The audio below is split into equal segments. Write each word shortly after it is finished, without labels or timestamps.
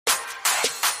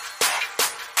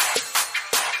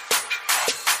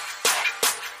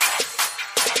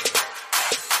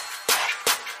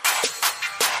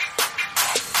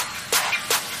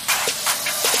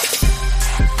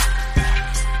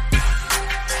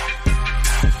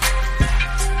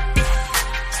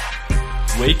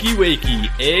Wakey, wakey,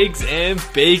 eggs and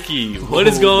bakey. What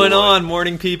is going on,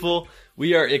 morning people?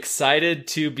 We are excited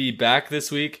to be back this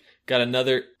week. Got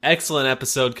another excellent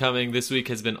episode coming. This week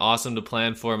has been awesome to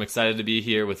plan for. I'm excited to be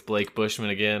here with Blake Bushman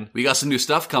again. We got some new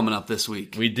stuff coming up this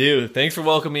week. We do. Thanks for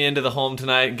welcoming me into the home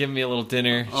tonight and giving me a little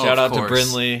dinner. Shout out to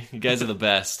Brinley. You guys are the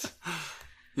best.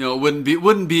 You know, it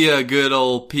wouldn't be a good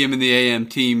old PM in the AM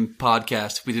team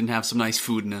podcast if we didn't have some nice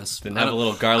food in us. Didn't have a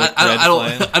little garlic bread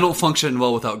flying. I don't function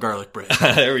well without garlic bread.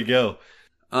 There we go.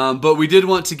 But we did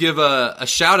want to give a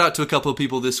shout out to a couple of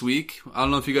people this week. I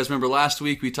don't know if you guys remember last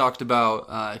week we talked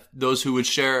about those who would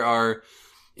share our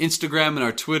Instagram and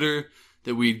our Twitter,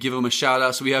 that we'd give them a shout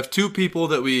out. So we have two people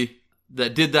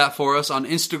that did that for us on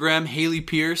Instagram. Haley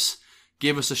Pierce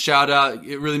gave us a shout out.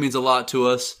 It really means a lot to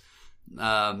us.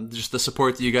 Just the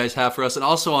support that you guys have for us. And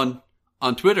also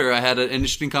on Twitter, I had an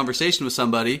interesting conversation with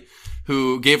somebody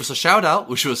who gave us a shout out,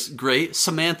 which was great.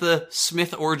 Samantha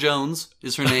Smith or Jones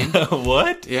is her name.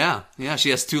 What? Yeah.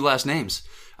 She has two last names.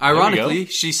 Ironically,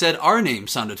 she said our name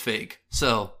sounded fake.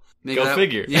 So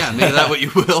figure. Yeah, make that what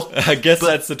you will. I guess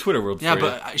that's the Twitter world. Yeah, for you.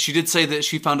 but she did say that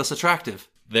she found us attractive.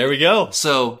 There we go.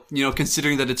 So,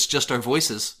 considering that it's just our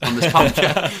voices on this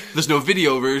podcast, there's no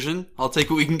video version, I'll take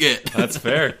what we can get. That's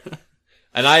fair.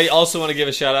 And I also want to give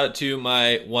a shout out to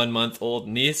my 1-month-old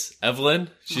niece, Evelyn.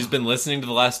 She's been listening to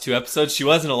the last 2 episodes. She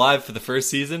wasn't alive for the first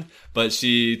season, but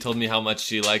she told me how much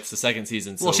she likes the second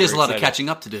season. So well, she has a lot of catching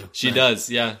up to do. She does,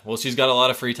 yeah. Well, she's got a lot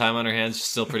of free time on her hands. She's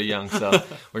still pretty young, so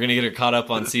we're going to get her caught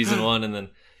up on season 1 and then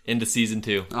into season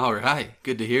 2. All right.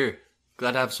 Good to hear.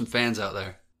 Glad to have some fans out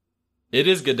there. It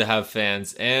is good to have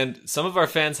fans, and some of our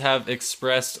fans have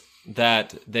expressed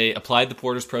that they applied the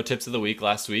Porter's Pro Tips of the Week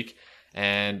last week,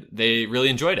 and they really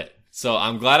enjoyed it. So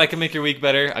I'm glad I can make your week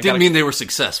better. Didn't mean they were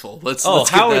successful. Let's how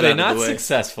get that are they out of not the way.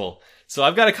 successful? So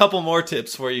I've got a couple more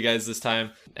tips for you guys this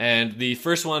time. And the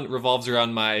first one revolves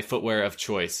around my footwear of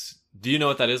choice. Do you know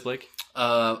what that is, Blake?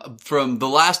 From the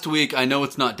last week, I know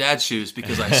it's not dad shoes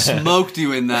because I smoked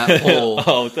you in that hole.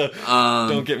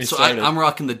 Don't get me started. So I'm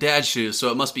rocking the dad shoes,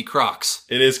 so it must be Crocs.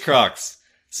 It is Crocs.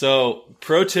 So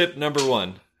pro tip number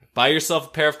 1, buy yourself a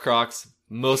pair of Crocs,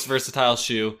 most versatile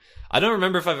shoe. I don't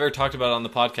remember if I've ever talked about it on the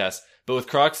podcast, but with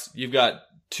Crocs, you've got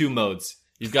 2 modes.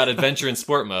 You've got adventure and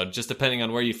sport mode, just depending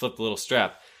on where you flip the little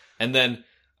strap. And then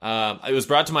it was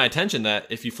brought to my attention that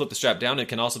if you flip the strap down, it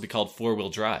can also be called 4-wheel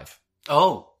drive.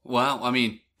 Oh, well, I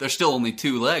mean, there's still only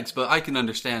 2 legs, but I can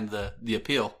understand the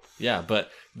appeal. Yeah, but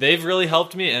they've really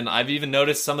helped me, and I've even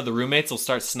noticed some of the roommates will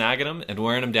start snagging them and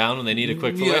wearing them down when they need a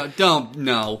quick footwear.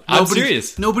 Yeah, I'm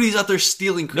serious. Nobody's out there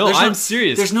stealing. No, I'm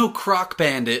serious. There's no Croc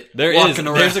bandit walking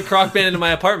around. There's a Croc bandit in my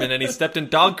apartment, and he stepped in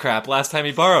dog crap last time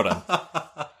he borrowed them.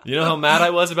 You know how mad I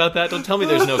was about that? Don't tell me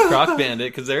there's no Croc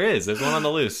bandit, because there is. There's one on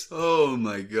the loose. Oh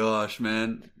my gosh,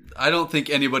 man. I don't think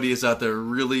anybody is out there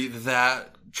really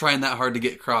trying that hard to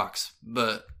get Crocs,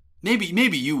 but maybe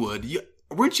you would.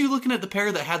 Weren't you looking at the pair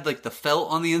that had like the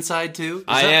felt on the inside too?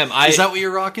 Is that what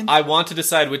you're rocking? I want to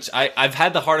decide which. I've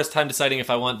had the hardest time deciding if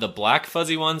I want the black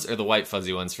fuzzy ones or the white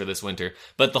fuzzy ones for this winter.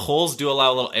 But the holes do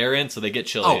allow a little air in, so they get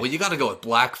chilly. Oh, well, you got to go with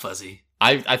black fuzzy.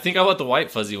 I think I want the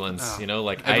white fuzzy ones.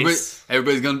 Like ice.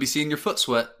 Everybody's going to be seeing your foot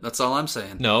sweat. That's all I'm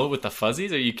saying. No, with the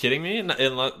fuzzies? Are you kidding me?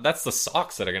 That's the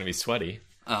socks that are going to be sweaty.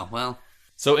 Oh, well.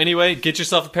 So anyway, get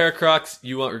yourself a pair of Crocs.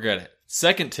 You won't regret it.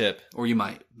 Second tip. Or you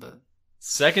might, but...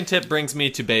 Second tip brings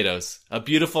me to Beto's, a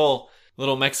beautiful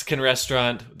little Mexican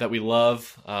restaurant that we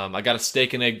love. I got a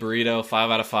steak and egg burrito,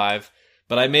 5 out of 5.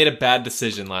 But I made a bad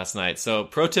decision last night. So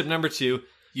pro tip number 2.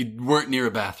 You weren't near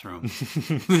a bathroom.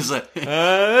 It's like,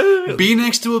 be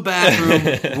next to a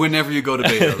bathroom whenever you go to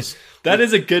Beto's. That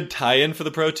is a good tie-in for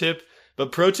the pro tip.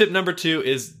 But pro tip number 2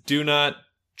 is do not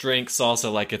drink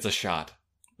salsa like it's a shot.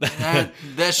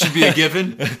 That should be a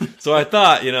given. So I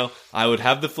thought, I would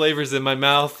have the flavors in my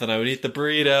mouth and I would eat the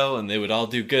burrito and they would all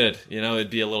do good. It'd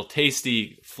be a little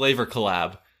tasty flavor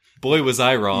collab. Boy, was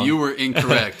I wrong. You were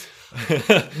incorrect.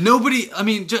 This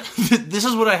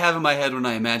is what I have in my head when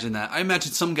I imagine that. I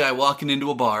imagine some guy walking into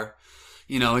a bar.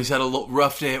 He's had a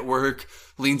rough day at work,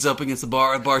 leans up against the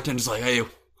bar. The bartender's like, hey,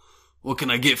 what can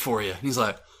I get for you? And he's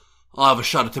like, I'll have a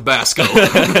shot of Tabasco.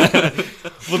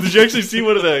 Well, did you actually see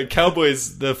one of the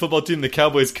Cowboys, the football team, the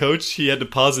Cowboys coach? He had to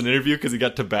pause an interview because he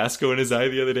got Tabasco in his eye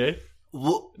the other day.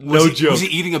 No joke. Was he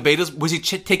eating a Beta's? Was he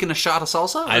taking a shot of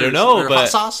salsa? I don't know, but hot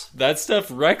sauce? That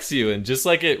stuff wrecks you. And just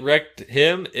like it wrecked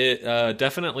him, it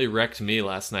definitely wrecked me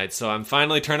last night. So I'm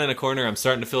finally turning a corner. I'm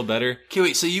starting to feel better. Okay,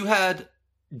 wait. So you had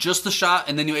just the shot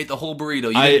and then you ate the whole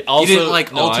burrito? You didn't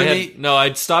like alternate?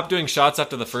 I'd stopped doing shots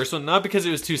after the first one, not because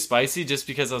it was too spicy, just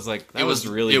because I was like, that was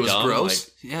really dumb. It was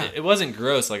gross. Like, it wasn't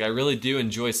gross. Like, I really do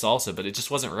enjoy salsa, but it just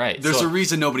wasn't right. There's a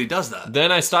reason nobody does that.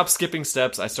 Then I stopped skipping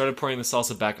steps. I started pouring the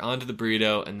salsa back onto the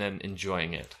burrito and then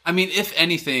enjoying it. I mean, if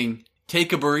anything,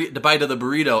 take the bite of the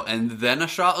burrito and then a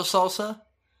shot of salsa.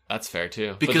 That's fair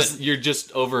too. Because you're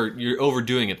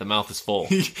overdoing it. The mouth is full.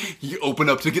 You open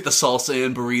up to get the salsa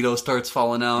in, burrito starts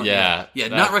falling out. Yeah.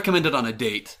 Not recommended on a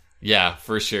date. Yeah,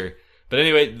 for sure. But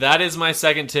anyway, that is my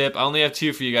second tip. I only have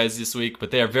 2 for you guys this week,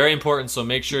 but they are very important, so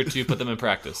make sure to put them in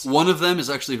practice. One of them is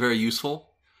actually very useful,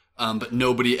 but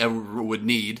nobody ever would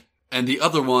need. And the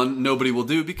other one, nobody will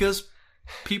do because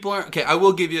people aren't... Okay, I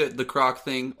will give you the Croc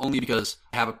thing only because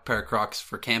I have a pair of Crocs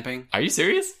for camping. Are you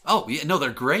serious? Oh, yeah, no,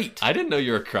 they're great. I didn't know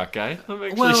you were a Croc guy. I'm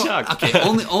actually shocked. Okay,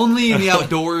 only in the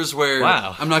outdoors where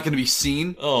wow. I'm not going to be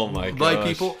seen by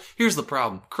people. Here's the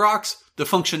problem. Crocs, the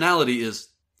functionality is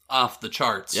off the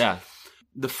charts. Yeah.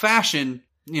 The fashion,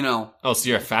 Oh, so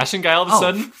you're a fashion guy all of a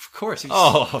sudden? Of course.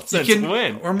 Since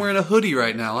when? I'm wearing a hoodie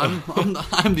right now.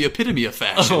 I'm the epitome of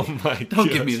fashion. Oh my god! Don't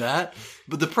give me that.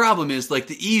 But the problem is, like,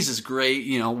 the ease is great,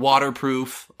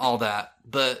 waterproof, all that.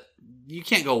 But you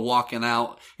can't go walking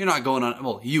out. You're not going on.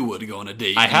 Well, you would go on a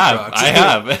date. I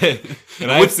have,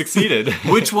 and I've succeeded.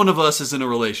 Which one of us is in a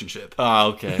relationship?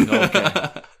 Oh, okay.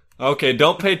 Okay,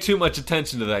 don't pay too much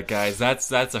attention to that, guys. That's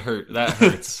a hurt. That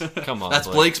hurts. Come on, that's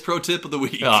Blake. Blake's pro tip of the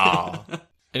week. Oh.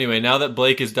 Anyway, now that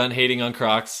Blake is done hating on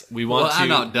Crocs, we want to... I'm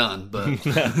not done,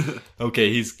 but...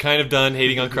 Okay, he's kind of done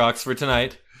hating on Crocs for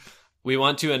tonight. We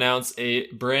want to announce a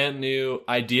brand new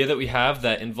idea that we have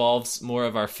that involves more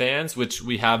of our fans, which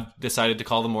we have decided to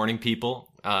call the morning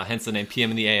people, hence the name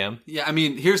PM in the AM. Yeah, I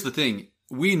mean, here's the thing.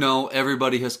 We know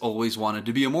everybody has always wanted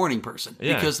to be a morning person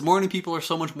because morning people are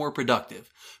so much more productive.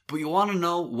 But you want to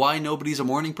know why nobody's a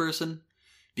morning person?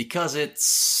 Because it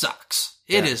sucks.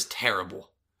 It is terrible.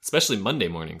 Especially Monday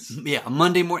mornings. Yeah, a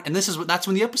Monday morning, and that's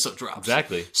when the episode drops.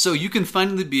 Exactly. So you can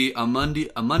finally be a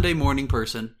Monday morning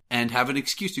person and have an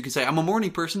excuse. You can say, I'm a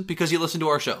morning person because you listen to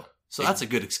our show. So that's a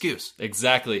good excuse.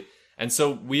 Exactly. And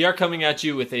so we are coming at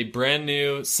you with a brand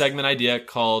new segment idea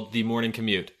called The Morning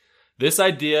Commute. This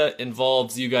idea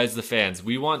involves you guys, the fans.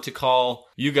 We want to call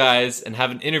you guys and have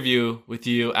an interview with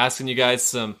you, asking you guys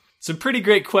some pretty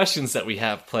great questions that we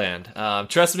have planned.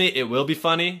 Trust me, it will be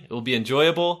funny. It will be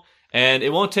enjoyable. And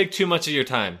it won't take too much of your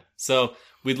time. So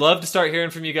we'd love to start hearing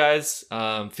from you guys.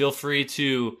 Feel free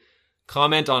to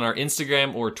comment on our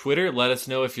Instagram or Twitter. Let us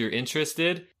know if you're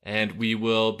interested. And we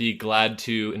will be glad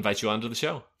to invite you onto the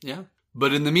show. Yeah.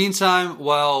 But in the meantime,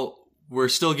 while we're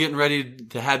still getting ready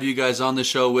to have you guys on the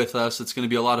show with us, it's going to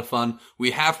be a lot of fun.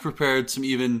 We have prepared some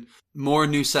even more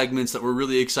new segments that we're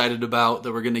really excited about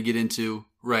that we're going to get into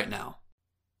right now.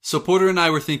 So Porter and I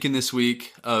were thinking this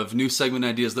week of new segment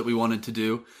ideas that we wanted to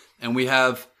do. And we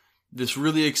have this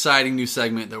really exciting new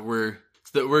segment that we're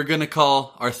going to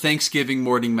call our Thanksgiving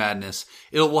Morning Madness.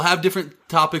 We'll have different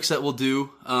topics that we'll do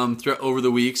throughout over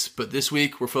the weeks, but this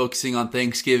week we're focusing on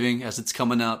Thanksgiving as it's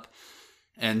coming up.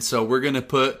 And so we're going to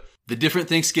put the different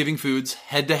Thanksgiving foods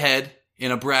head to head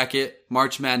in a bracket,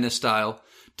 March Madness style,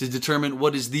 to determine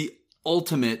what is the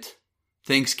ultimate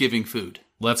Thanksgiving food.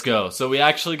 Let's go. So we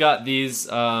actually got these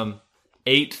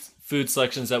 8 food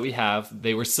selections that we have.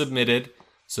 They were submitted.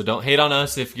 So don't hate on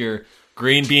us if your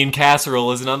green bean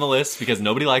casserole isn't on the list, because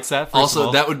nobody likes that.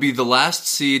 Also, that would be the last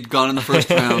seed gone in the first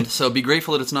round. So be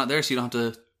grateful that it's not there so you don't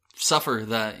have to suffer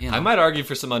that. I might argue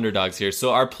for some underdogs here.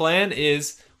 So our plan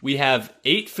is we have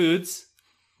 8 foods.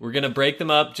 We're going to break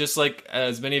them up just like,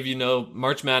 as many of you know,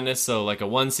 March Madness. So like a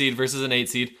 1 seed versus an 8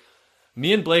 seed.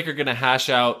 Me and Blake are going to hash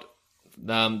out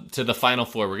to the final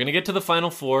 4. We're going to get to the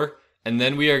final 4. And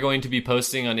then we are going to be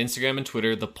posting on Instagram and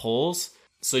Twitter the polls.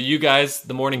 So you guys,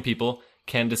 the morning people,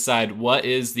 can decide what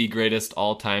is the greatest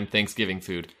all-time Thanksgiving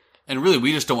food. And really,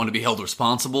 we just don't want to be held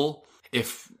responsible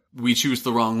if we choose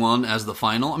the wrong one as the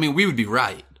final. I mean, we would be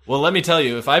right. Well, let me tell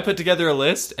you, if I put together a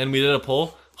list and we did a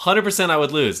poll, 100% I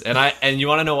would lose. And you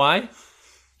want to know why?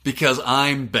 Because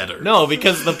I'm better. No,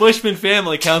 because the Bushman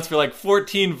family counts for like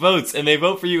 14 votes, and they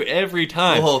vote for you every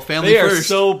time. Oh, family they first. They are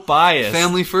so biased.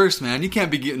 Family first, man. You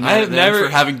can't be getting mad at them for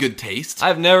having good taste.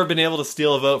 I've never been able to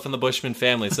steal a vote from the Bushman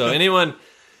family. So anyone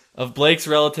of Blake's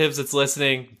relatives that's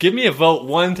listening, give me a vote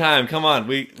one time. Come on.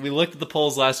 We looked at the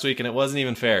polls last week, and it wasn't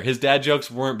even fair. His dad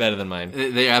jokes weren't better than mine.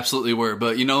 They absolutely were.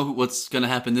 But you know what's going to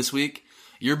happen this week?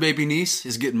 Your baby niece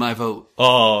is getting my vote.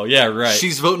 Oh, yeah, right.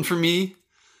 She's voting for me.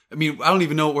 I mean, I don't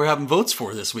even know what we're having votes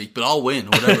for this week, but I'll win,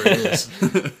 whatever it is.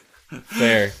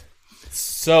 Fair.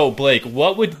 So, Blake,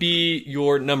 what would be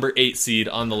your number 8 seed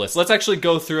on the list? Let's actually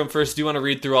go through them first. Do you want to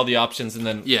read through all the options, and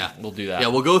then we'll do that? Yeah,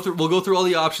 we'll go through all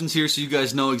the options here so you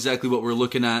guys know exactly what we're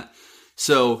looking at.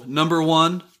 So, number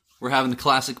 1, we're having the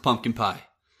classic pumpkin pie.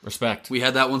 Respect. We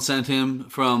had that one sent him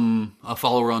from a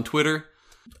follower on Twitter.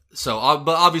 So,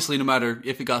 but obviously, no matter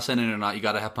if it got sent in or not, you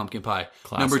got to have pumpkin pie.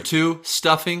 Classic. Number 2,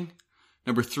 stuffing.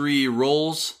 Number 3,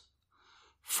 rolls.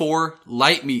 4,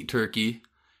 light meat turkey.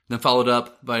 Then followed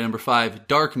up by number 5,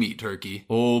 dark meat turkey.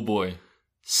 Oh boy.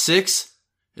 6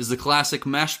 is the classic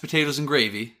mashed potatoes and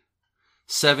gravy.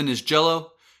 7 is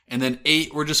Jell-O. And then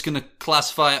 8, we're just going to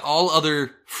classify all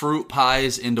other fruit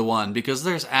pies into one, because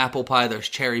there's apple pie, there's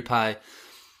cherry pie.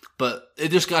 But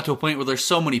it just got to a point where there's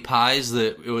so many pies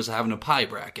that it was having a pie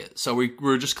bracket. So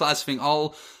we're just classifying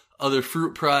all other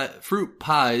fruit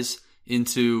pies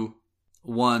into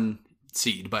one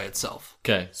seed by itself.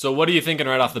 Okay, so what are you thinking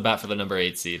right off the bat for the number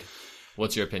 8 seed?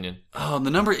 What's your opinion? Oh,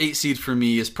 the number 8 seed for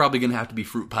me is probably going to have to be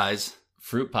fruit pies.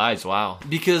 Fruit pies, wow.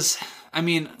 Because, I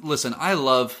mean, listen, I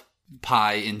love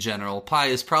pie in general. Pie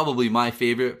is probably my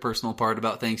favorite personal part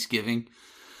about Thanksgiving.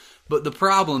 But the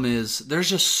problem is, there's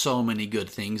just so many good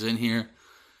things in here.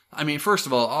 I mean, first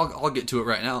of all, I'll get to it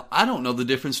right now. I don't know the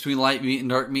difference between light meat and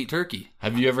dark meat turkey.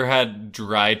 Have you ever had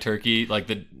dry turkey, like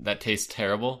that tastes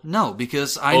terrible? No,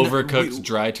 because overcooked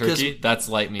dry turkey. That's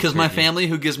light meat. Because my family,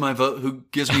 who gives me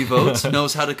votes,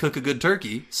 knows how to cook a good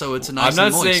turkey, so it's nice. I'm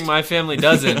and not moist. saying my family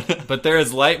doesn't, but there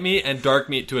is light meat and dark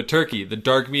meat to a turkey. The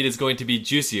dark meat is going to be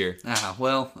juicier. Ah,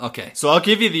 well, okay. So I'll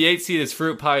give you the 8 seed as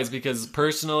fruit pies because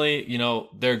personally,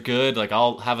 they're good. Like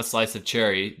I'll have a slice of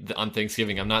cherry on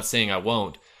Thanksgiving. I'm not saying I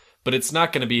won't. But it's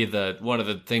not going to be one of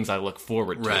the things I look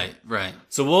forward to. Right.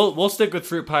 So we'll stick with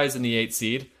fruit pies in the 8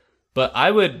 seed, but I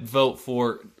would vote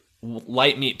for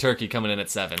light meat turkey coming in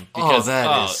at 7. Because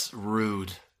that is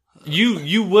rude.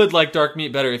 You would like dark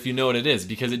meat better if you know what it is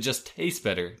because it just tastes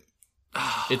better.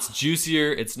 It's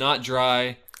juicier. It's not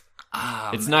dry.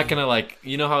 It's not going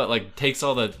to how it takes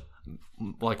all the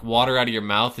water out of your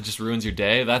mouth. It just ruins your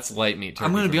day. That's light meat turkey.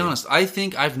 I'm going to be honest. I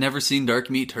think I've never seen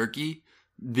dark meat turkey.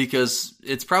 Because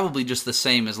it's probably just the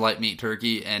same as light meat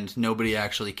turkey and nobody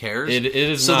actually cares. It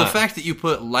is so not. The fact that you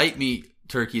put light meat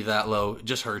turkey that low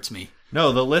just hurts me.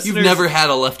 No, the listeners... You've never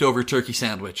had a leftover turkey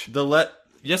sandwich.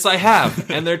 Yes, I have,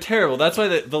 and they're terrible. That's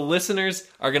why the listeners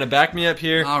are going to back me up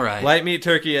here. All right. Light meat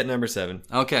turkey at number 7.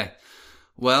 Okay.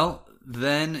 Well,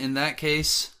 then in that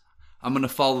case, I'm going to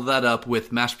follow that up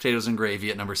with mashed potatoes and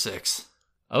gravy at number 6.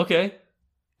 Okay.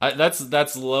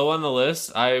 That's low on the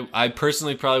list. I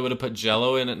personally probably would have put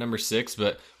Jell-O in at number 6,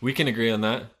 but we can agree on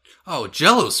that. Oh,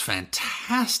 Jell-O's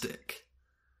fantastic.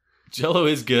 Jell-O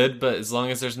is good, but as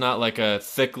long as there's not a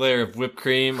thick layer of whipped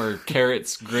cream or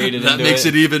carrots grated into it. That makes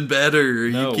it even better. Are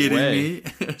you kidding me?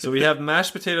 So we have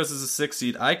mashed potatoes as a 6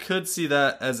 seed. I could see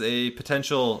that as a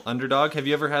potential underdog. Have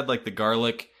you ever had the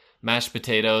garlic mashed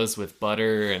potatoes with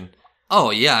butter and... Oh,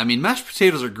 yeah. I mean, mashed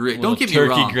potatoes are great. Don't get me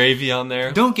wrong. Turkey gravy on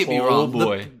there. Don't get me wrong. Oh,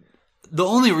 boy. The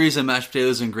only reason mashed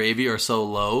potatoes and gravy are so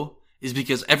low is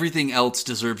because everything else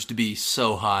deserves to be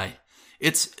so high.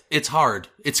 It's hard.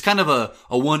 It's kind of a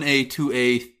 1A,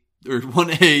 2A, or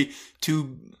 1A,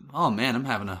 2... Oh, man, I'm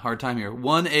having a hard time here.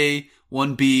 1A,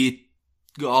 1B,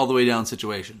 go all the way down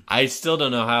situation. I still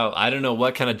don't know how. I don't know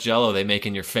what kind of Jell-O they make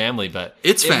in your family, but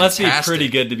it must be pretty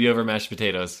good to be over mashed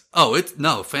potatoes. Oh, it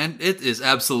is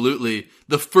absolutely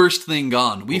the first thing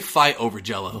gone. We fight over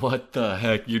Jell-O. What the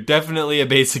heck? You're definitely a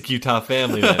basic Utah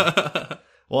family then.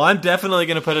 Well, I'm definitely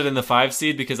going to put it in the 5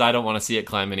 seed because I don't want to see it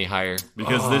climb any higher.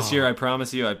 Because this year, I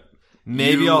promise you,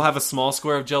 I'll have a small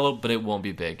square of Jell-O, but it won't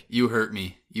be big. You hurt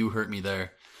me. You hurt me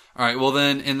there. All right, well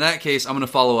then, in that case, I'm going to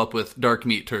follow up with dark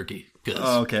meat turkey.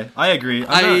 Oh, okay. I agree.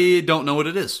 I don't know what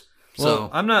it is. Well,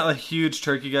 I'm not a huge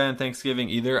turkey guy on Thanksgiving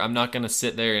either. I'm not going to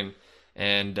sit there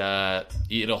and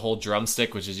eat a whole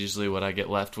drumstick, which is usually what I get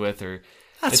left with.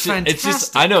 That's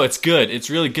fantastic. I know, it's good. It's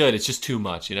really good. It's just too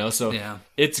much, So yeah.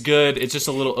 It's good. It's just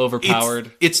a little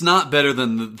overpowered. It's not better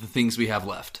than the things we have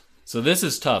left. So this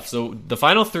is tough. So the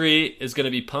final 3 is going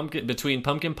to be between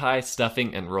pumpkin pie,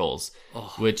 stuffing, and rolls,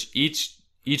 which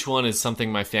each one is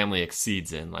something my family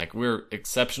exceeds in. We're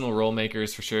exceptional roll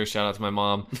makers for sure. Shout out to my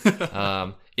mom.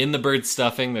 In the bird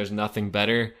stuffing, there's nothing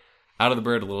better. Out of the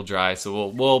bird, a little dry. So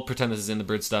we'll pretend this is in the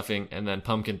bird stuffing, and then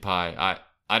pumpkin pie.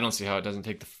 I don't see how it doesn't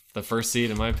take the first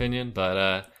seed in my opinion,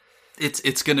 but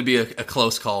it's going to be a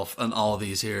close call on all of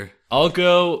these here. I'll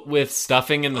go with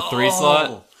stuffing in the 3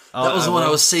 slot. That was the one I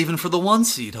was saving for the 1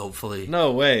 seed, hopefully.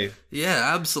 No way.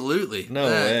 Yeah, absolutely. No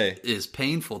way. That is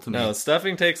painful to me. No,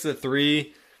 stuffing takes the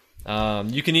 3.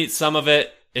 You can eat some of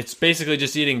it. It's basically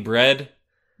just eating bread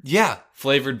Yeah.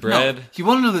 Flavored bread. No, you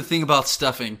want to know the thing about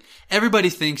stuffing? Everybody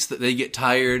thinks that they get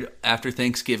tired after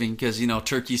Thanksgiving because,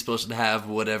 turkey's supposed to have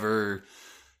whatever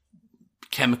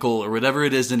chemical or whatever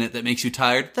it is in it that makes you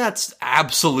tired. That's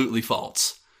absolutely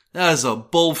false. That is a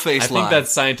bull-faced lie. I think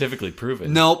that's scientifically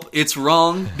proven. Nope, it's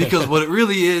wrong, because what it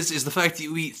really is the fact that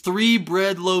you eat 3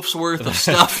 bread loaves worth of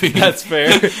stuffing. That's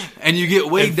fair. And you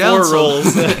get weighed and down 4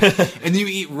 rolls. and you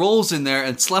eat rolls in there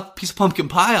and slap a piece of pumpkin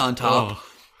pie on top. Oh.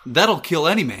 That'll kill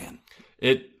any man.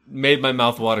 It made my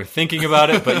mouth water thinking about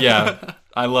it, but yeah,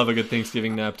 I love a good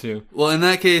Thanksgiving nap too. Well, in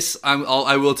that case, I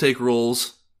will take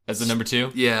rolls. As the number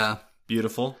 2? Yeah.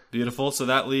 Beautiful. Beautiful. So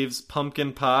that leaves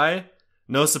pumpkin pie,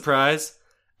 no surprise,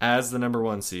 as the number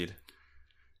 1 seed.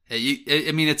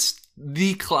 I mean, it's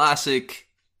the classic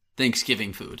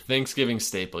Thanksgiving food. Thanksgiving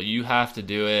staple. You have to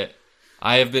do it.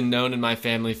 I have been known in my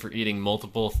family for eating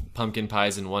multiple pumpkin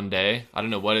pies in one day. I don't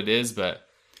know what it is, but...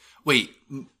 Wait,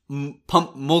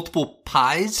 multiple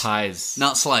pies? Pies.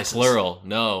 Not slices. Plural.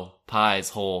 No. Pies,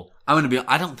 whole.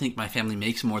 I don't think my family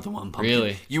makes more than 1 pumpkin.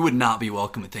 Really? You would not be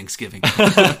welcome at Thanksgiving.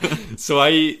 So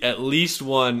I eat at least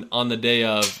 1 on the day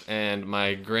of, and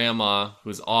my grandma,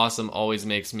 who's awesome, always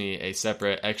makes me a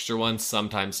separate extra one,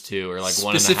 sometimes 2, or like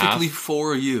 1.5. Specifically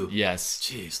for you? Yes.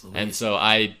 Jeez Louise. And so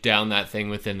I down that thing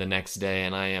within the next day,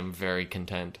 and I am very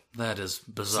content. That is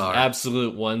bizarre.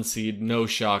 Absolute 1 seed, no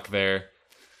shock there.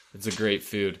 It's a great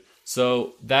food.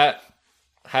 So that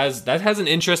has an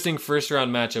interesting first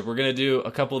round matchup. We're gonna do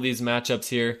a couple of these matchups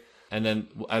here, and then,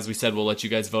 as we said, we'll let you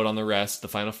guys vote on the rest, the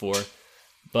final 4.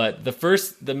 But the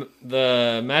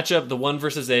matchup, the 1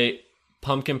 versus 8,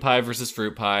 pumpkin pie versus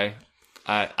fruit pie.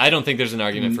 I don't think there's an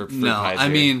argument for fruit pies. I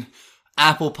mean,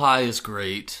 apple pie is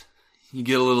great. You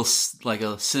get a little like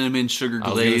a cinnamon sugar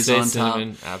glaze on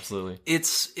cinnamon, top. Absolutely,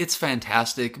 it's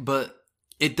fantastic, but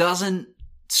it doesn't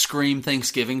scream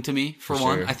Thanksgiving to me, for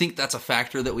one. Sure. I think that's a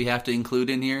factor that we have to include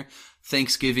in here.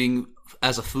 Thanksgiving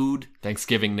as a food.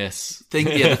 Thanksgivingness.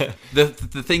 The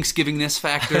Thanksgivingness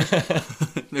factor.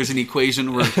 There's an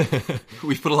equation where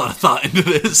we put a lot of thought into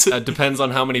this. It depends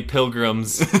on how many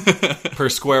pilgrims per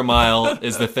square mile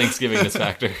is the Thanksgivingness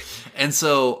factor. And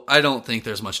so I don't think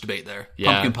there's much debate there.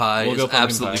 Yeah, Pumpkin pie we'll is go pumpkin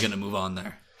absolutely pie. going to move on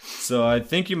there. So I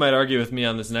think you might argue with me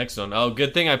on this next one. Oh,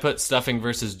 good thing I put stuffing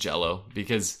versus Jell-O,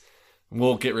 because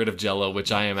we'll get rid of Jell-O,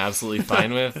 which I am absolutely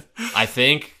fine with. I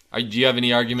think. Do you have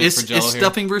any argument for Jell-O is here?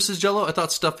 stuffing versus Jell-O? I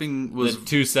thought stuffing was...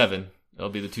 The 2-7. It'll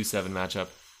be the 2-7 matchup.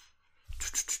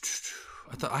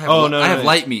 I have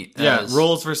light meat. Yeah,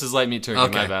 rolls versus light meat turkey.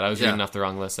 Okay, My bad. I was reading off the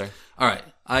wrong list there. All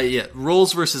right.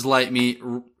 Rolls versus light meat.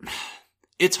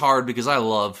 It's hard because I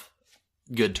love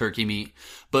good turkey meat,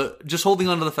 but just holding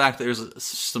on to the fact that there's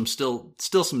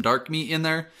still some dark meat in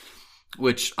there,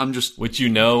 which I'm just... Which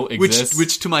exists.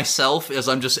 Which to myself is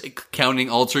I'm just counting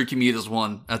all turkey meat as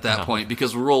one at that point,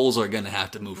 because rolls are going to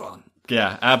have to move on.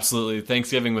 Yeah, absolutely.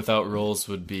 Thanksgiving without rolls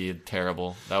would be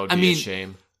terrible. That would be a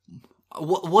shame.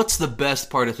 What's the best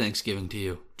part of Thanksgiving to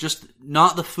you? Just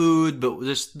not the food, but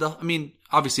just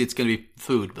obviously it's going to be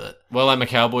food, but... Well, I'm a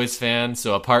Cowboys fan,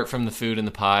 so apart from the food and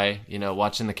the pie,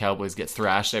 watching the Cowboys get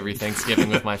thrashed every Thanksgiving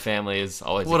with my family is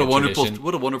always a tradition.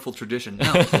 What a wonderful tradition.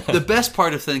 Now, the best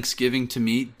part of Thanksgiving to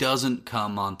me doesn't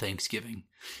come on Thanksgiving.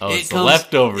 Oh, it's the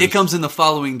leftovers. It comes in the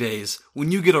following days.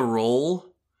 When you get a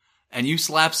roll and you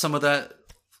slap some of that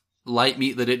light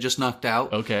meat that it just knocked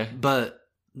out. Okay. But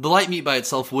the light meat by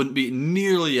itself wouldn't be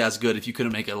nearly as good if you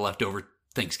couldn't make a leftover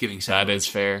Thanksgiving sandwich. That is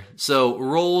fair. So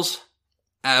rolls,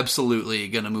 absolutely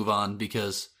going to move on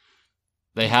because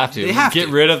they have to. Get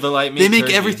rid of the light meat. They make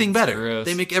turkey. everything better. Gross.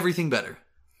 They make everything better.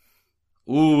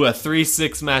 Ooh, a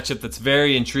 3-6 matchup that's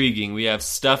very intriguing. We have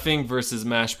stuffing versus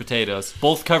mashed potatoes,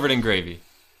 both covered in gravy.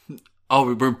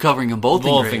 Oh, we're covering them both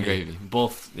in gravy. In gravy.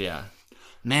 Both, yeah.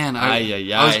 Man,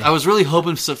 I was really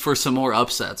hoping for some more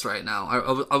upsets right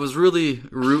now. I was really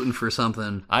rooting for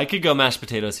something. I could go mashed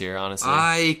potatoes here, honestly.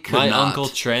 My Uncle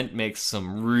Trent makes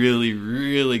some really,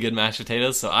 really good mashed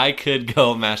potatoes, so I could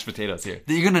go mashed potatoes here.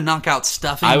 You're going to knock out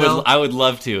stuffing, I would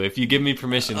love to. If you give me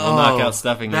permission, we'll knock out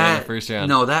stuffing here in the first round.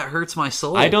 No, that hurts my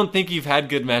soul. I don't think you've had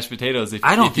good mashed potatoes.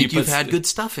 I don't think you've had good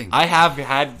stuffing. I have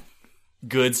had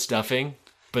good stuffing.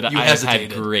 But I have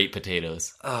had great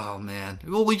potatoes. Oh, man.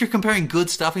 Well, you're comparing good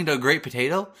stuffing to a great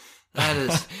potato? That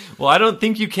is... Well, I don't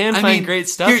think you can find great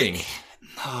stuffing.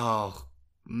 Oh,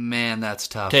 man, that's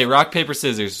tough. Okay, rock, paper,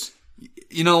 scissors.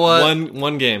 You know what?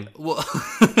 One game. Well,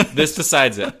 this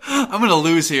decides it. I'm going to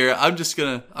lose here. I'm just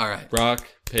going to... All right. Rock,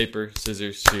 paper,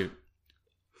 scissors, shoot.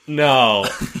 No.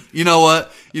 You know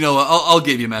what? I'll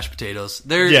give you mashed potatoes.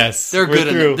 They're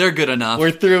good. They're good enough.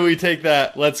 We're through. We take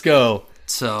that. Let's go.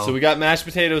 So we got mashed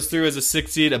potatoes through as a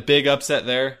 6 seed, a big upset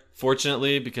there.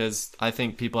 fortunately, because I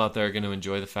think people out there are going to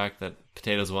enjoy the fact that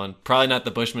potatoes won. Probably not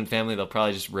the Bushman family. They'll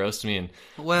probably just roast me and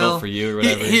vote for you or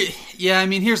whatever. Yeah, I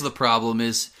mean, here's the problem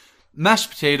is mashed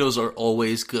potatoes are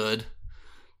always good.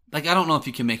 Like, I don't know if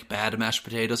you can make bad mashed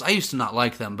potatoes. I used to not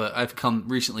like them, but I've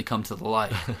recently come to the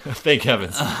light. Thank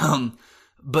heavens.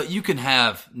 But you can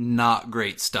have not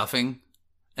great stuffing.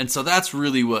 And so that's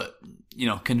really what,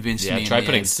 convinced me. Yeah, try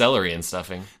putting celery in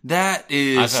stuffing. That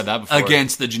is I've had that before.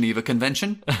 Against the Geneva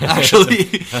Convention, actually.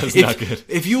 That's not good.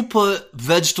 If you put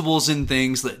vegetables in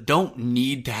things that don't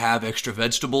need to have extra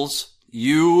vegetables,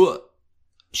 you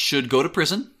should go to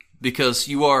prison. Because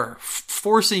you are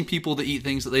forcing people to eat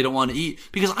things that they don't want to eat.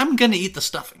 Because I'm going to eat the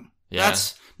stuffing. Yeah.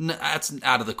 That's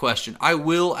out of the question. I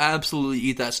will absolutely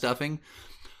eat that stuffing.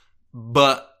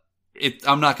 But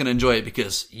I'm not going to enjoy it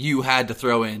because you had to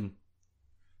throw in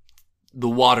the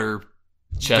water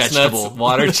vegetable.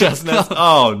 Water chestnuts?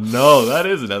 Oh, no. That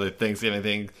is another Thanksgiving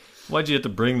thing. Why'd you have to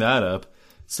bring that up?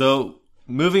 So,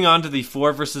 moving on to the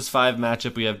 4 versus 5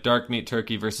 matchup, we have dark meat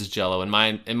turkey versus Jell-O. In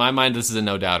my mind, this is a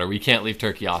no-doubter. We can't leave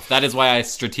turkey off. That is why I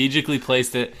strategically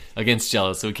placed it against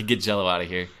Jell-O, so we could get Jell-O out of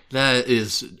here. That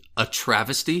is a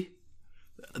travesty.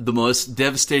 The most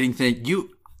devastating thing.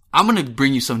 I'm going to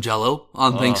bring you some Jell-O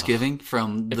on Thanksgiving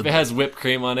If it has whipped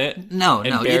cream on it and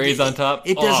berries on top.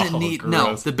 It doesn't need... gross.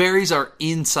 No, the berries are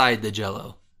inside the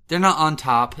Jell-O. They're not on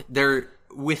top. They're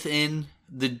within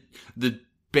the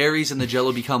berries and the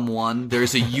Jell-O become one.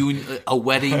 There's a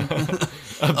wedding.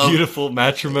 A beautiful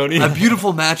matrimony. A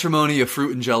beautiful matrimony of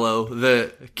fruit and Jell-O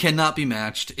that cannot be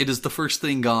matched. It is the first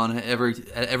thing gone at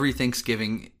every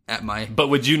Thanksgiving at my... But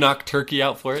would you knock turkey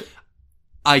out for it?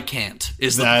 I can't.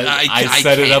 I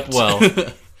set it up well.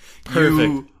 Perfect.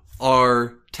 You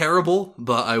are terrible,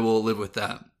 but I will live with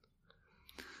that.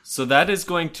 So that is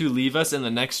going to leave us in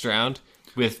the next round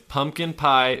with pumpkin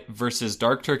pie versus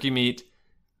dark turkey meat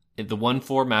in the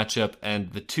 1-4 matchup,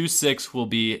 and the 2-6 will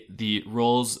be the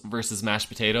rolls versus mashed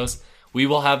potatoes. We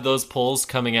will have those polls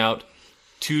coming out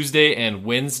Tuesday and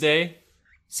Wednesday,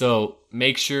 so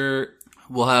make sure...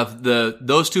 We'll have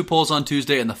those 2 polls on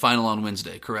Tuesday and the final on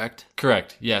Wednesday, correct?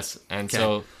 Correct, yes. And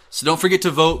so don't forget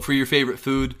to vote for your favorite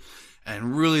food,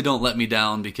 and really don't let me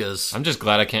down because... I'm just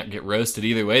glad I can't get roasted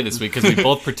either way this week, because we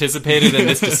both participated in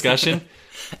this discussion.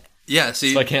 Yeah,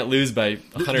 see... So I can't lose by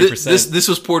 100%. This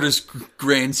was Porter's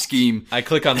grand scheme. I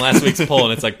click on last week's poll,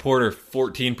 and it's like Porter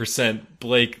 14%,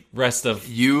 Blake rest of...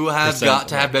 You have got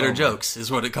to have better jokes, is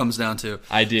what it comes down to.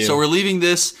 I do. So we're leaving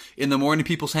this in the morning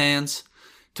people's hands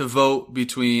to vote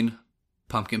between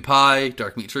pumpkin pie,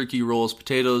 dark meat turkey, rolls,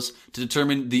 potatoes, to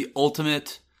determine the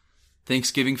ultimate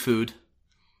Thanksgiving food.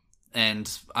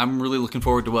 And I'm really looking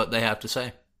forward to what they have to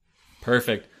say.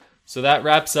 Perfect. So that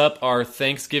wraps up our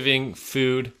Thanksgiving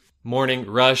food morning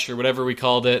rush, or whatever we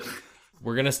called it.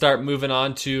 We're going to start moving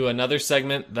on to another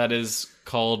segment that is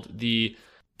called the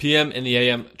PM and the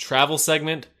AM travel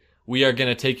segment. We are going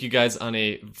to take you guys on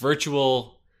a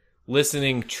virtual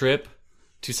listening trip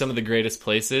to some of the greatest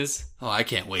places. Oh, I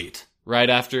can't wait. Right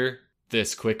after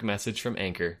this quick message from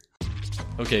Anchor.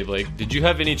 Okay, Blake, did you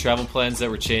have any travel plans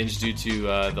that were changed due to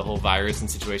the whole virus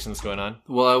and situation that's going on?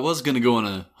 Well, I was going to go on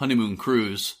a honeymoon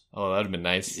cruise. Oh, that would have been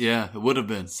nice. Yeah, it would have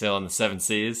been. Sail on the 7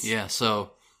 seas. Yeah,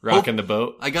 so... Rocking the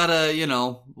boat. I gotta,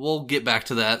 we'll get back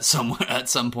to that somewhere at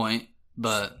some point,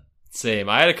 but... Same.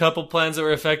 I had a couple plans that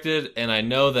were affected, and I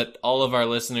know that all of our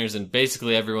listeners and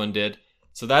basically everyone did.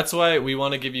 So that's why we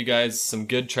want to give you guys some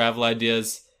good travel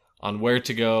ideas on where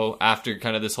to go after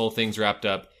kind of this whole thing's wrapped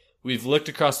up. We've looked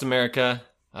across America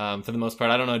for the most part.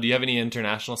 I don't know. Do you have any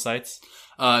international sites?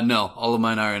 No. All of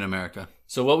mine are in America.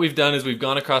 So what we've done is we've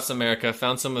gone across America,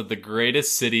 found some of the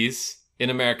greatest cities in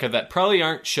America that probably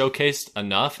aren't showcased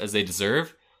enough as they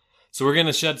deserve. So we're going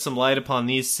to shed some light upon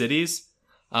these cities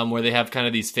where they have kind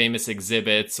of these famous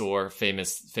exhibits or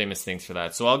famous things for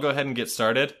that. So I'll go ahead and get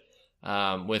started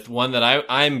with one that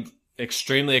I'm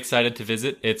extremely excited to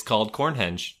visit. It's called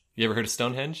Cornhenge. You ever heard of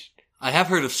Stonehenge? I have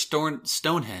heard of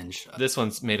Stonehenge. This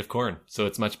one's made of corn, so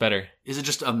it's much better. Is it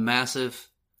just a massive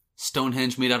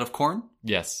Stonehenge made out of corn?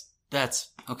 Yes. That's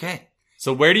okay.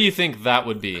 So where do you think that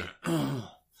would be?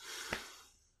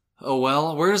 Oh,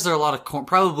 well, where is there a lot of corn?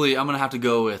 Probably I'm going to have to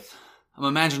go with... I'm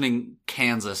imagining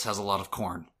Kansas has a lot of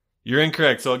corn. You're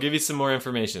incorrect, so I'll give you some more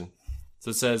information.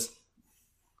 So it says,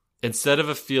 instead of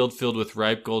a field filled with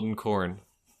ripe golden corn,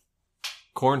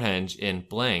 Cornhenge in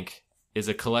blank is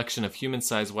a collection of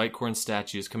human-sized white corn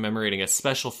statues commemorating a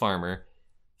special farmer.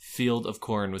 Field of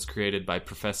Corn was created by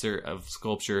Professor of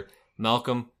Sculpture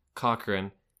Malcolm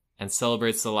Cochrane and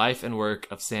celebrates the life and work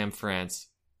of Sam France,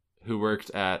 who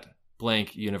worked at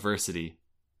blank university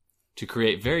to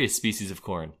create various species of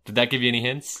corn. Did that give you any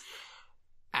hints?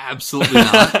 Absolutely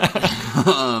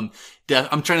not.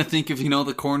 I'm trying to think of,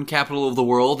 the corn capital of the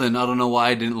world, and I don't know why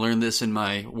I didn't learn this in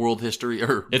my world history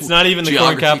or It's not even the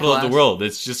corn capital of the world.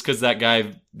 It's just because that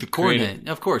guy the corn head.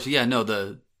 Of course, yeah, no,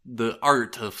 the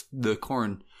art of the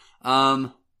corn. I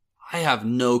have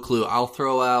no clue. I'll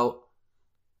throw out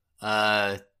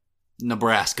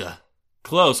Nebraska.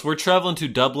 Close. We're traveling to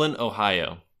Dublin,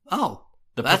 Ohio. Oh.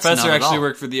 The professor actually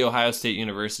worked for the Ohio State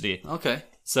University. Okay.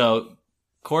 So,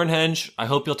 Cornhenge, I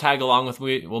hope you'll tag along with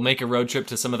me. We'll make a road trip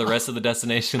to some of the rest of the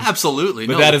destinations. Absolutely.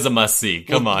 But that is a must-see.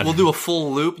 Come on. We'll do a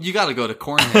full loop. You got to go to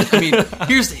Cornhenge. I mean,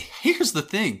 here's the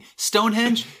thing.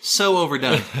 Stonehenge, so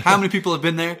overdone. How many people have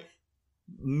been there?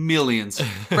 Millions.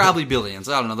 Probably billions.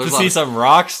 I don't know. There's to see some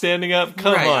rocks standing up?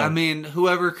 Come on. I mean,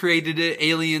 whoever created it,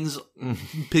 aliens,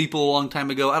 people a long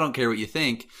time ago, I don't care what you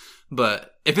think.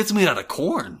 But if it's made out of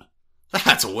corn...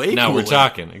 That's way cool. Now we're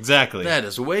talking. Exactly. That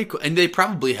is way cool. And they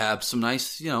probably have some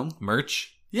nice,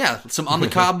 merch. Yeah, some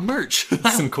on-the-cob merch.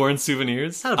 Some corn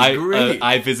souvenirs. That'd be great.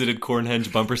 I visited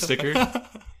Cornhenge bumper sticker.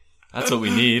 That's what we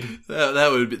need.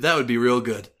 That would be real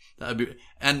good.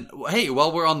 And hey,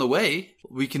 while we're on the way,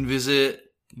 we can visit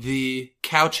the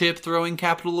cow chip throwing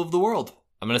capital of the world.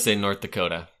 I'm going to say North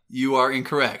Dakota. You are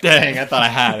incorrect. Dang, I thought I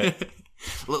had it.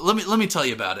 Let me tell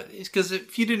you about it. It's because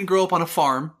if you didn't grow up on a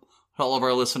farm, all of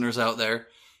our listeners out there,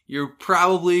 you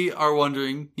probably are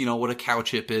wondering, what a cow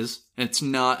chip is. It's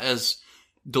not as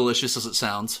delicious as it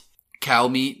sounds. Cow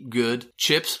meat, good.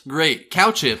 Chips, great.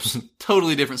 Cow chips,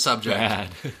 totally different subject. Bad.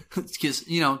 Because,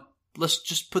 let's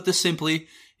just put this simply.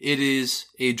 It is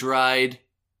a dried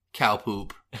cow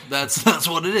poop. That's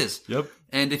what it is. Yep.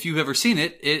 And if you've ever seen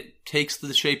it, it takes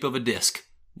the shape of a disc.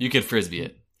 You could frisbee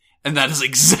it. And that is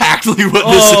exactly what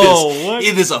this is. What?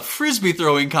 It is a frisbee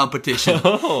throwing competition.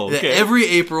 Okay. Every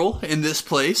April in this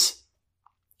place,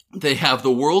 they have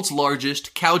the world's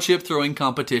largest cow chip throwing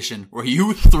competition where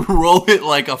you throw it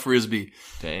like a frisbee.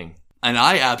 Dang. And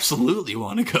I absolutely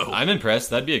want to go. I'm impressed.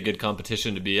 That'd be a good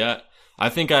competition to be at. I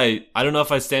think I don't know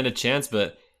if I stand a chance,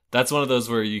 but that's one of those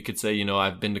where you could say,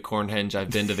 I've been to Cornhenge,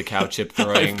 I've been to the cow chip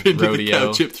throwing I've been rodeo. To the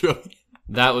cow chip throwing.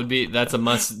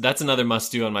 That's another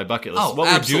must do on my bucket list. Oh, what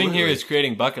absolutely. we're doing here is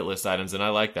creating bucket list items, and I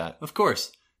like that. Of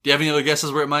course. Do you have any other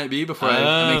guesses where it might be before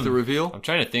I make the reveal? I'm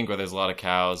trying to think where there's a lot of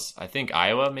cows. I think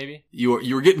Iowa, maybe? You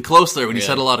were getting close there when you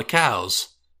said a lot of cows.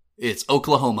 It's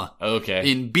Oklahoma.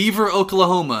 Okay. In Beaver,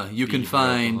 Oklahoma, you can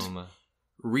find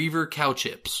Reaver cow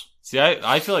chips. See,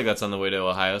 I feel like that's on the way to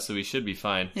Ohio, so we should be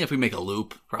fine. Yeah, if we make a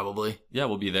loop, probably. Yeah,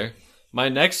 we'll be there. My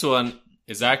next one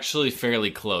is actually fairly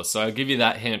close, so I'll give you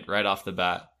that hint right off the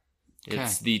bat. Okay.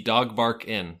 It's the Dog Bark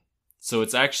Inn. So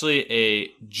it's actually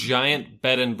a giant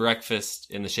bed and breakfast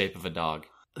in the shape of a dog.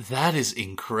 That is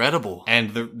incredible.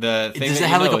 And the thing does it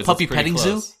have like a puppy petting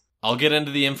zoo? I'll get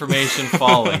into the information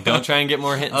following. Don't try and get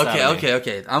more hints.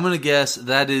 Okay. I'm gonna guess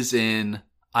that is in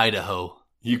Idaho.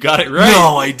 You got it right.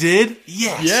 No, I did.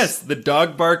 Yes, the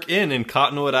Dog Bark Inn in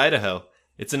Cottonwood, Idaho.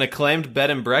 It's an acclaimed bed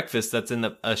and breakfast that's in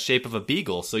the shape of a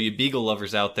beagle. So you beagle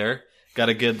lovers out there, got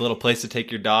a good little place to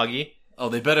take your doggy. Oh,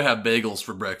 they better have bagels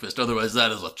for breakfast. Otherwise,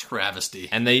 that is a travesty.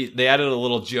 And they added a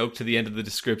little joke to the end of the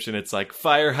description. It's like,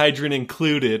 fire hydrant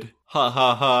included. Ha,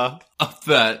 ha, ha.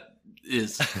 That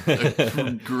is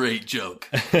a great joke.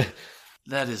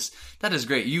 That is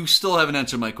great. You still haven't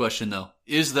answered my question, though.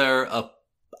 Is there a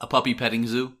puppy petting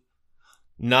zoo?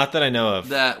 Not that I know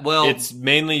of. It's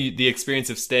mainly the experience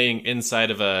of staying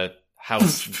inside of a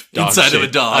house dog inside of a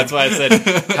dog. That's why I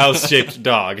said house-shaped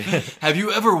dog. Have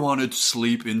you ever wanted to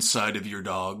sleep inside of your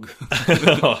dog?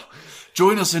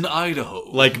 Join us in Idaho.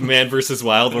 Like Man vs.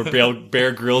 Wild, where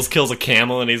Bear Grylls kills a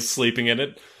camel and he's sleeping in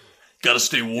it. Gotta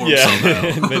stay warm somehow.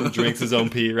 And then drinks his own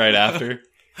pee right after.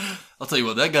 I'll tell you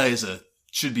what, that guy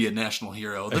should be a national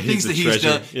hero. The He's things a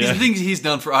treasure. the things he's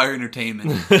done for our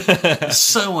entertainment.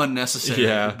 So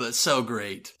unnecessary, but so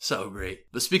great. So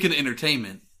great. But speaking of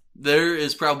entertainment, there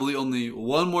is probably only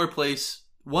one place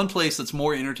that's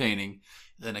more entertaining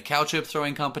than a cow chip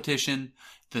throwing competition,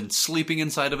 than sleeping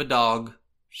inside of a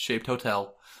dog-shaped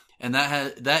hotel. And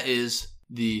that is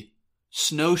the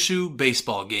snowshoe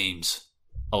baseball games.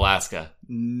 Alaska.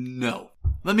 No.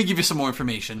 Let me give you some more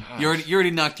information. You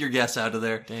already knocked your guess out of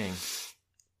there. Dang.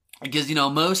 Because,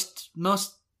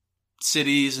 most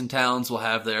cities and towns will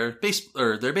have their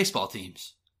baseball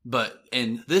teams. But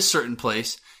in this certain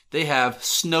place, they have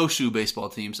snowshoe baseball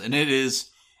teams, and it is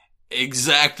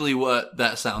exactly what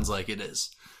that sounds like it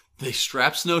is. They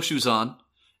strap snowshoes on,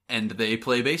 and they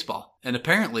play baseball. And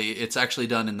apparently, it's actually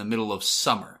done in the middle of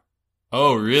summer.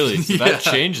 Oh, really? So that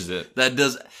changes it. That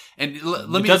does. And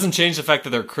It doesn't change the fact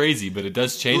that they're crazy, but it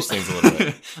does change things a little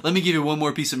bit. Let me give you one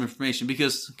more piece of information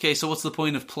because, so what's the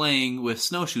point of playing with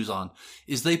snowshoes on?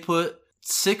 Is they put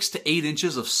 6 to 8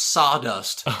 inches of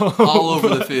sawdust all over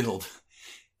the field.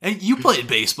 And you played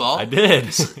baseball. I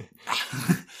did.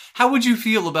 How would you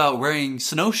feel about wearing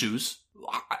snowshoes?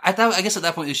 I guess at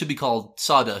that point they should be called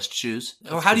sawdust shoes.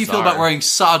 Or how do you feel about wearing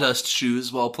sawdust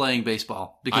shoes while playing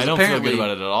baseball? Because I don't feel good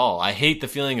about it at all. I hate the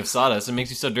feeling of sawdust. It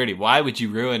makes you so dirty. Why would you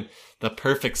ruin the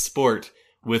perfect sport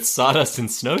with sawdust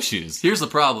and snowshoes? Here's the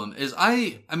problem is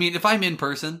I mean, if I'm in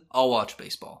person, I'll watch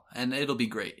baseball and it'll be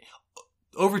great.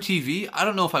 Over TV, I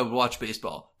don't know if I would watch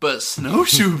baseball, but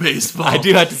snowshoe baseball. I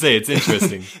do have to say, it's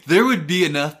interesting. There would be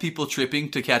enough people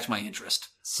tripping to catch my interest.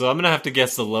 So I'm going to have to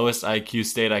guess the lowest IQ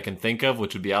state I can think of,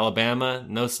 which would be Alabama.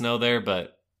 No snow there,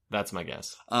 but that's my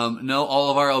guess. No,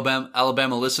 all of our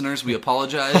Alabama listeners, we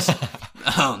apologize.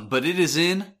 But it is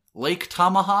in Lake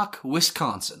Tomahawk,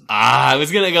 Wisconsin. I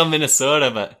was going to go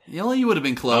Minnesota, but... You would have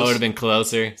been close. I would have been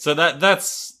closer. So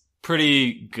that's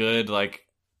pretty good. Like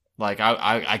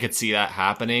I could see that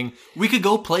happening. We could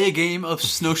go play a game of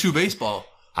snowshoe baseball.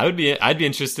 I'd be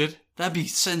interested. That'd be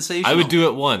sensational. I would do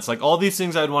it once. Like all these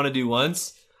things I'd want to do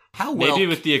once. How well? Maybe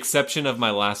with the exception of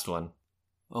my last one.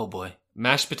 Oh boy.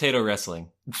 Mashed potato wrestling.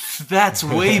 That's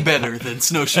way better than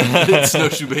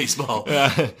snowshoe baseball.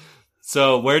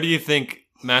 So where do you think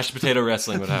mashed potato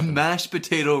wrestling would happen? Mashed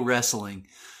potato wrestling.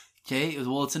 Okay,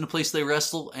 well it's in a place they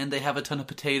wrestle and they have a ton of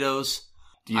potatoes.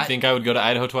 Do you think I would go to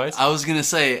Idaho twice? I was going to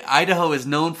say, Idaho is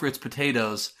known for its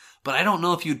potatoes, but I don't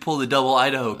know if you'd pull the double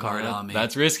Idaho card on me.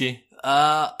 That's risky.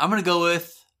 I'm going to go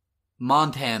with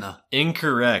Montana.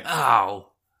 Incorrect. Ow.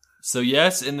 So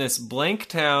yes, in this blank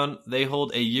town, they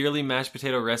hold a yearly mashed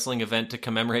potato wrestling event to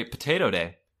commemorate Potato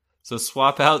Day. So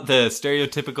swap out the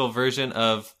stereotypical version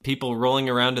of people rolling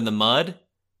around in the mud.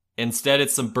 Instead,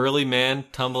 it's some burly man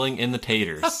tumbling in the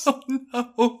taters. Oh,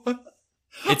 no.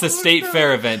 It's a state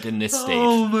fair event in this state.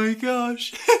 Oh my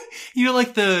gosh.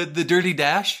 Like the Dirty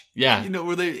Dash? Yeah.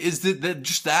 Where is that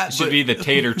just that? It should be the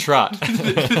tater trot.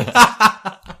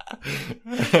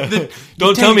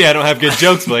 Don't tell me I don't have good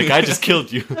jokes, Blake. I just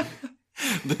killed you.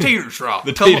 The tater trot.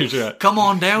 The tater trot. Come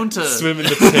on down to... Swimming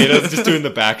the potatoes, just doing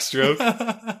the backstroke.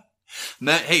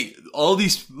 Matt, hey, all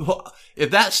these...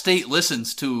 If that state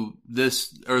listens to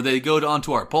this, or they go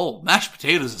onto our poll, mashed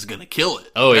potatoes is going to kill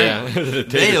it. Oh, yeah.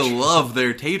 They love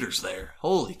their taters there.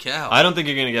 Holy cow. I don't think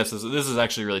you're going to guess this. This is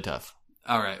actually really tough.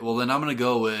 All right. Well, then I'm going to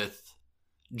go with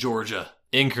Georgia.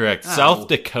 Incorrect. Oh. South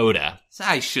Dakota.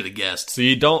 I should have guessed. So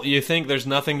you think there's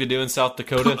nothing to do in South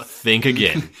Dakota? Think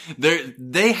again.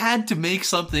 They had to make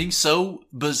something so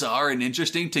bizarre and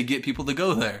interesting to get people to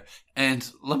go there. And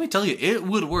let me tell you, it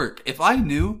would work. If I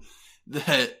knew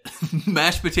that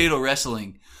mashed potato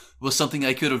wrestling was something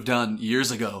I could have done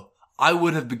years ago, I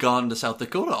would have gone to South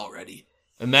Dakota already.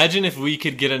 Imagine if we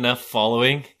could get enough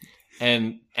following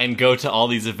and go to all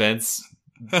these events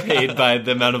paid by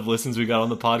the amount of listens we got on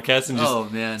the podcast and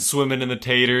just swimming in the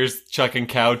taters, chucking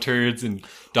cow turds, and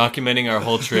documenting our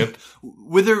whole trip.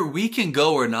 Whether we can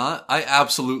go or not, I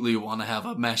absolutely want to have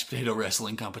a mashed potato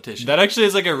wrestling competition. That actually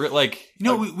is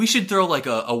we should throw like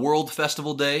a world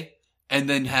festival day and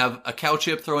then have a cow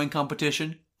chip throwing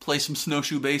competition, play some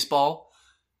snowshoe baseball,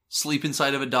 sleep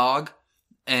inside of a dog,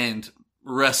 and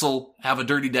wrestle, have a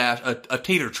dirty dash, a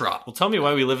tater trot. Well, tell me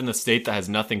why we live in a state that has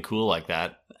nothing cool like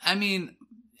that. I mean,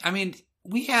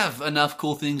 we have enough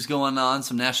cool things going on,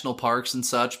 some national parks and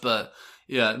such, but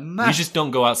yeah. We just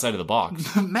don't go outside of the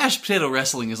box. Mashed potato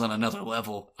wrestling is on another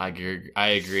level. I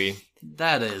agree.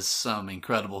 That is some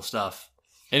incredible stuff.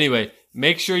 Anyway,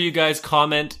 make sure you guys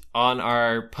comment on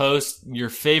our post, your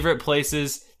favorite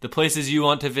places, the places you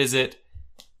want to visit.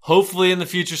 Hopefully in the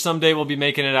future someday we'll be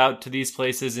making it out to these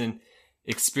places and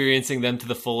experiencing them to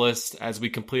the fullest as we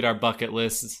complete our bucket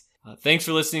lists. Thanks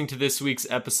for listening to this week's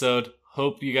episode.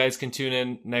 Hope you guys can tune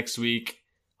in next week.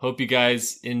 Hope you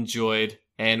guys enjoyed,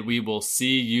 and we will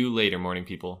see you later, morning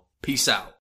people. Peace out.